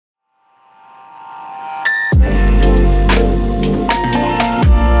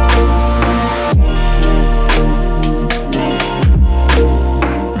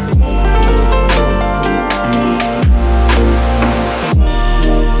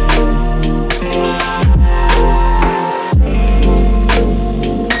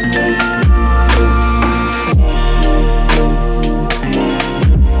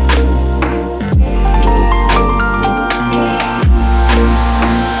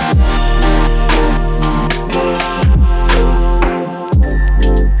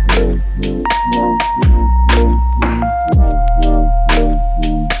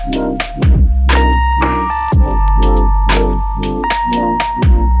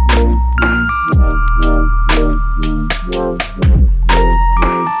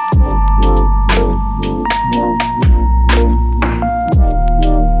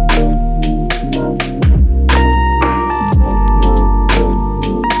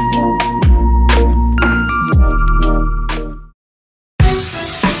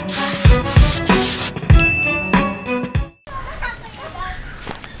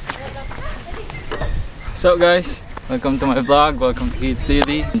So guys, welcome to my vlog, welcome to Kids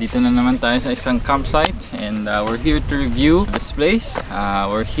TV. Dito na naman tayo sa isang campsite and we're here to review this place.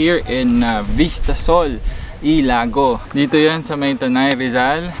 We're here in Vista, Lago. Dito yan sa may Tanay,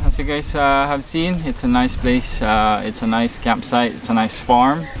 Rizal. As you guys have seen, it's a nice place, it's a nice campsite, it's a nice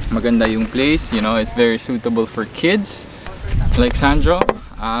farm. Maganda yung place, you know, it's very suitable for kids like Sandro.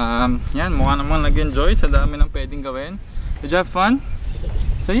 Yan, mukha namang nag-enjoy sa dami ng pwedeng gawin. Did you have fun?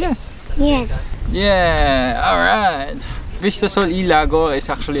 So yes. Yes. Yeah, alright. Vista Lago is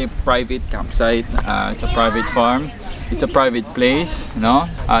actually a private campsite. It's a private farm. It's a private place,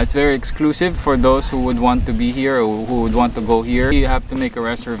 no? It's very exclusive for those who would want to be here or who would want to go here. You have to make a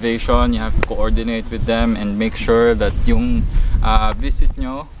reservation, you have to coordinate with them and make sure that yung visit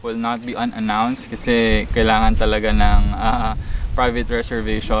nyo will not be unannounced kasi kailangan talaga ng private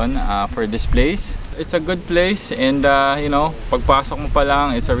reservation for this place. It's a good place and you know, pagpasok mo pa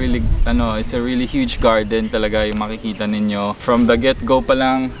lang, it's a really huge garden talaga yung makikita ninyo. From the get-go pa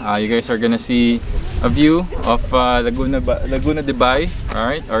lang, you guys are gonna see a view of Laguna de Bay,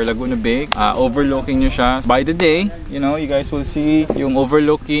 alright, or Laguna Bay. Overlooking nyo siya. By the day, you know, you guys will see yung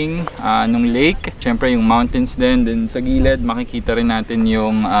overlooking nung lake. Syempre yung mountains din. Then sa gilid, makikita rin natin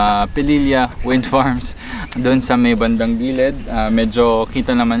yung Pililla Wind Farms. Doon sa may bandang gilid, medyo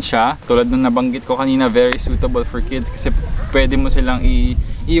kita naman siya. Tulad nung nabanggit ko kanina, very suitable for kids kasi pwede mo silang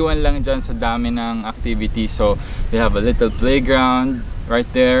iwan lang dyan sa dami ng activity. So they have a little playground right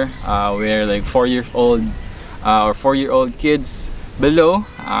there where like 4-year-old or 4-year-old kids below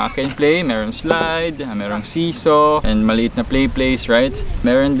can play. Meron slide, meron seesaw, and maliit na play place, right?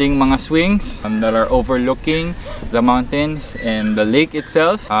 Meron ding mga swings that are overlooking the mountains and the lake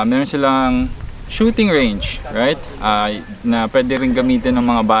itself. Meron silang shooting range, right? Na pwede rin gamitin ng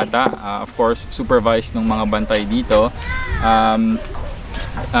mga bata. Of course, supervised ng mga bantay dito.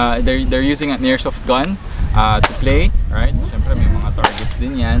 They're using an airsoft gun to play, right? Siyempre may mga targets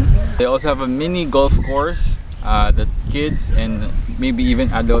din yan. They also have a mini golf course that kids and maybe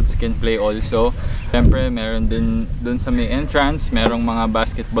even adults can play also. Siyempre meron din dun sa may entrance, merong mga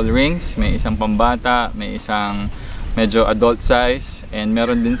basketball rings, may isang pambata, may isang medyo adult size, and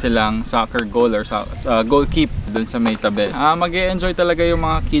meron din silang soccer goal or goal keep dun sa may tabi. Mag-e-enjoy talaga yung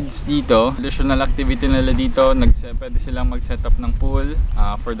mga kids dito. Additional activity nila dito, pwede silang mag-set up ng pool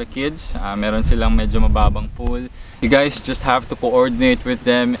for the kids. Meron silang medyo mababang pool. You guys just have to coordinate with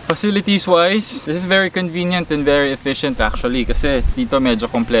them. Facilities wise, this is very convenient and very efficient actually kasi dito medyo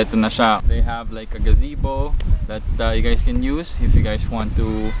kompleto na siya. They have like a gazebo that you guys can use if you guys want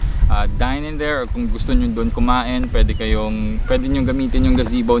to dine in there, or kung gusto nyo doon kumain, pwede nyo gamitin yung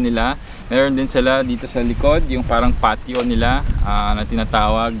gazebo nila. Meron din sila dito sa likod, yung parang patio nila na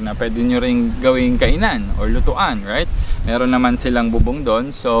tinatawag na pwede nyo ring gawing kainan or lutuan, right? Meron naman silang bubong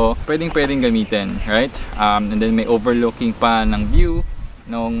doon, so pwedeng gamitin, right? And then may overlooking pa ng view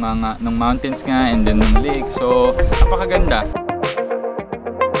ng mountains nga and then ng lake, so napakaganda.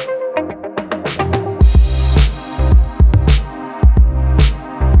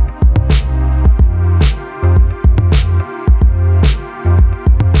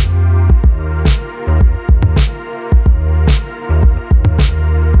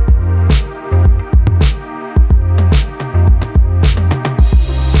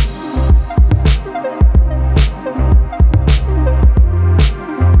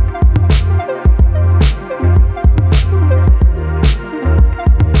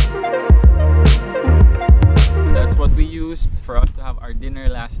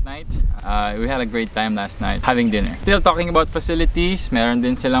 We had a great time last night having dinner. Still talking about facilities, meron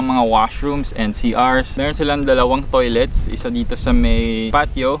din silang mga washrooms and CRs. Meron silang dalawang toilets, isa dito sa may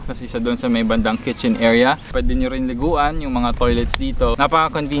patio, tapos isa doon sa may bandang kitchen area. Pwede nyo rin liguan yung mga toilets dito.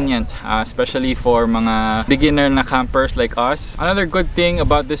 Napaka-convenient, especially for mga beginner na campers like us. Another good thing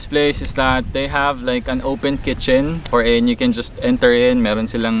about this place is that they have like an open kitchen wherein you can just enter in. Meron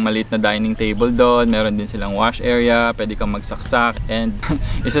silang maliit na dining table doon, meron din silang wash area, pwede kang magsaksak, and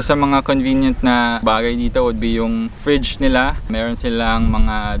isa sa mga convenient na bagay dito would be yung fridge nila. Meron silang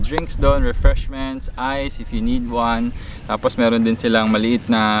mga drinks doon, refreshments, ice if you need one. Tapos meron din silang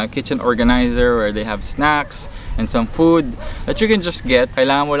maliit na kitchen organizer where they have snacks and some food that you can just get.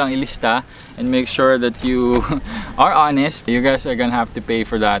 Kailangan mo lang ilista and make sure that you are honest. You guys are gonna have to pay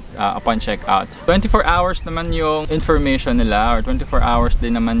for that upon checkout. 24 hours naman yung information nila, or 24 hours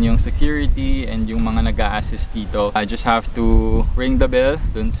din naman yung security and yung mga nag-a-assist dito. I just have to ring the bell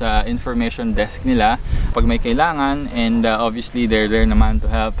dun sa information desk nila pag may kailangan, and obviously they're there naman to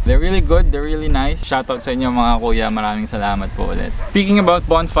help. They're really good, they're really nice. Shoutout sa inyo mga kuya, maraming salamat po ulit. Speaking about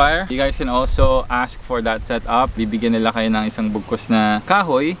bonfire, you guys can also ask for that setup. Bibigyan nila kayo ng isang bugkos na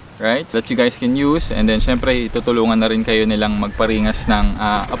kahoy, right, that you guys can use, and then syempre itutulungan na rin kayo nilang magparingas ng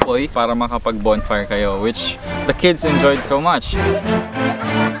apoy para makapag bonfire kayo, which the kids enjoyed so much.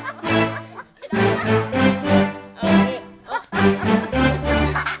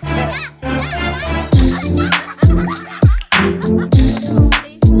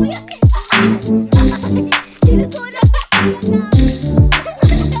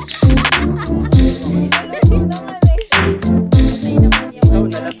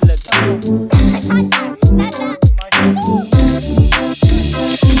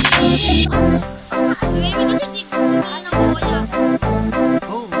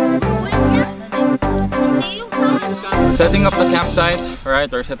 Setting up the campsite,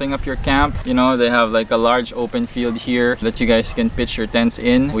 right, or setting up your camp, you know, they have like a large open field here that you guys can pitch your tents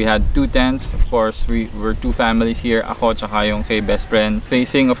in. We had 2 tents, of course, we were 2 families here, ako tsaka yung kay best friend,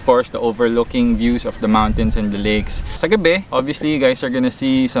 facing of course the overlooking views of the mountains and the lakes. Sa gabi, obviously you guys are gonna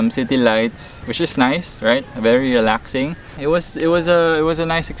see some city lights, which is nice, right, very relaxing. It was a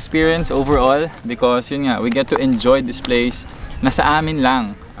nice experience overall because yun nga, we get to enjoy this place na sa amin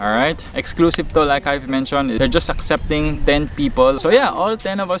lang. Alright, exclusive to, like I've mentioned, they're just accepting 10 people. So yeah, all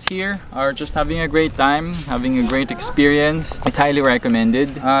 10 of us here are just having a great time, having a great experience. It's highly recommended.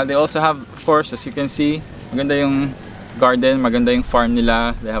 They also have, of course, as you can see, maganda yung garden, maganda yung farm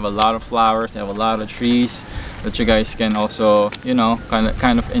nila. They have a lot of flowers, they have a lot of trees that you guys can also, you know,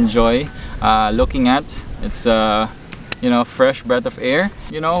 kind of enjoy looking at. It's you know, fresh breath of air.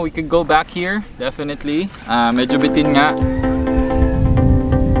 You know, we could go back here, definitely. Medyo bitin nga.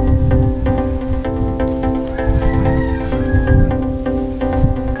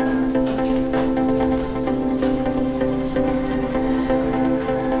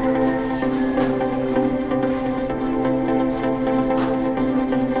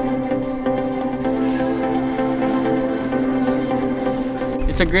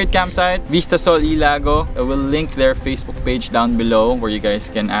 It's a great campsite, Vista Lago. I will link their Facebook page down below where you guys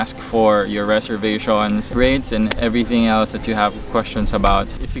can ask for your reservations, rates, and everything else that you have questions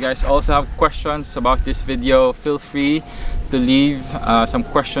about. If you guys also have questions about this video, feel free to leave some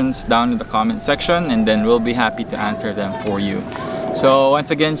questions down in the comment section, and then we'll be happy to answer them for you. So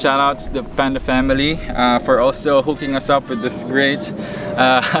once again, shout out to the Panda family for also hooking us up with this great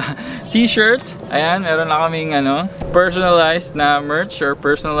t-shirt. Ayan, meron na kaming personalized na merch or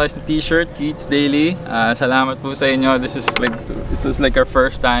personalized na t-shirt, Kids Daily. Salamat po sa inyo. This is like our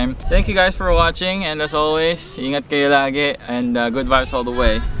first time. Thank you guys for watching, and as always, ingat kayo lagi, and good vibes all the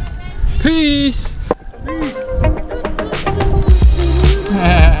way. Peace! Peace!